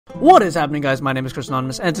What is happening, guys? My name is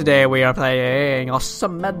Awesomest, and today we are playing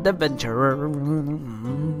Awesomest Adventure.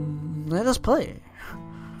 Let us play.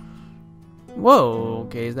 Whoa,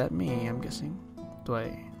 okay, is that me? I'm guessing. Do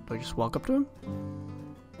I just walk up to him?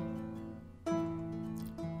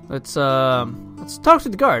 Let's talk to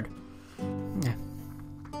the guard. Yeah.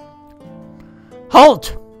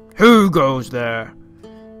 Halt! Who goes there?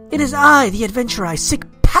 It is I, the adventurer. I seek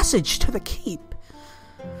passage to the keep.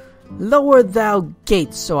 Lower thou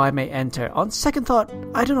gates so I may enter. On second thought,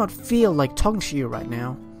 I do not feel like talking to you right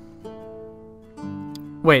now.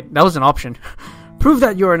 Wait, that was an option. Prove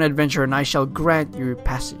that you're an adventurer and I shall grant you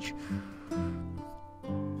passage.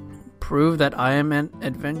 Prove that I am an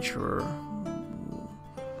adventurer.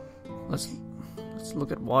 Let's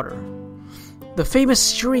look at water. The famous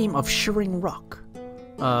stream of Shivering Rock.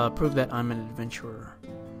 Prove that I'm an adventurer.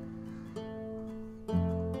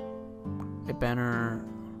 A banner.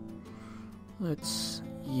 Let's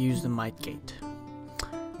use the Might Gate.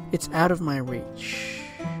 It's out of my reach.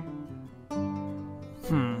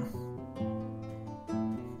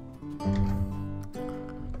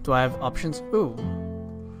 Do I have options? Ooh.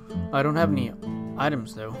 I don't have any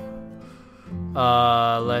items though.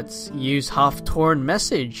 Let's use half-torn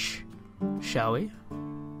message, shall we?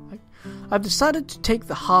 I've decided to take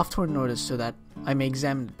the half-torn notice so that I may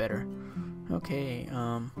examine it better. Okay,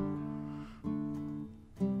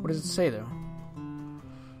 what does it say though?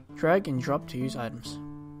 Drag and drop to use items.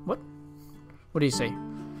 What do you say?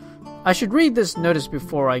 I should read this notice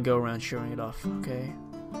before I go around showing it off. Okay.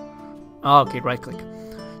 Okay, right click.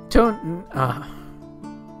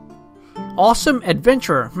 Awesome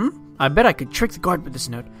adventurer. I bet I could trick the guard with this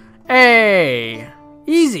note. Hey!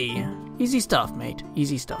 Easy stuff, mate.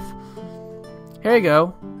 Easy stuff. Here you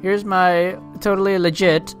go. Here's my totally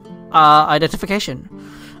legit identification.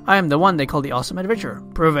 I am the one they call the Awesome Adventurer.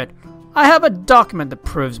 Prove it. I have a document that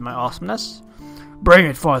proves my awesomeness. Bring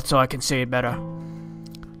it forth so I can see it better.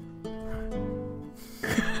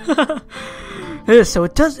 So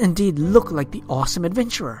it does indeed look like the Awesome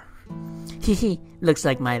Adventurer. Hehe, looks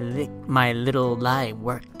like my little lie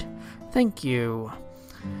worked. Thank you.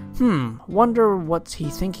 Wonder what's he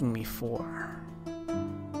thanking me for.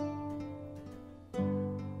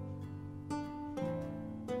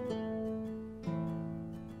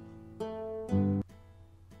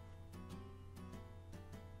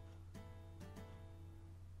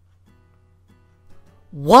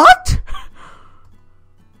 What?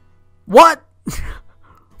 What?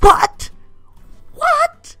 What?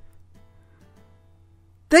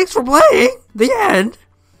 Thanks for playing. The end.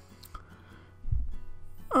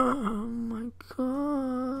 Oh my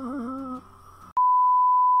god.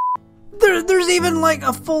 There's even like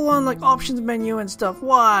a full-on like options menu and stuff.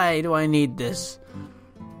 Why do I need this?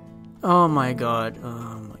 Oh my god.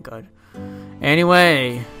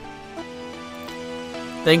 Anyway.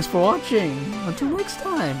 Thanks for watching. Until next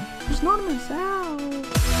time, Awesomest out.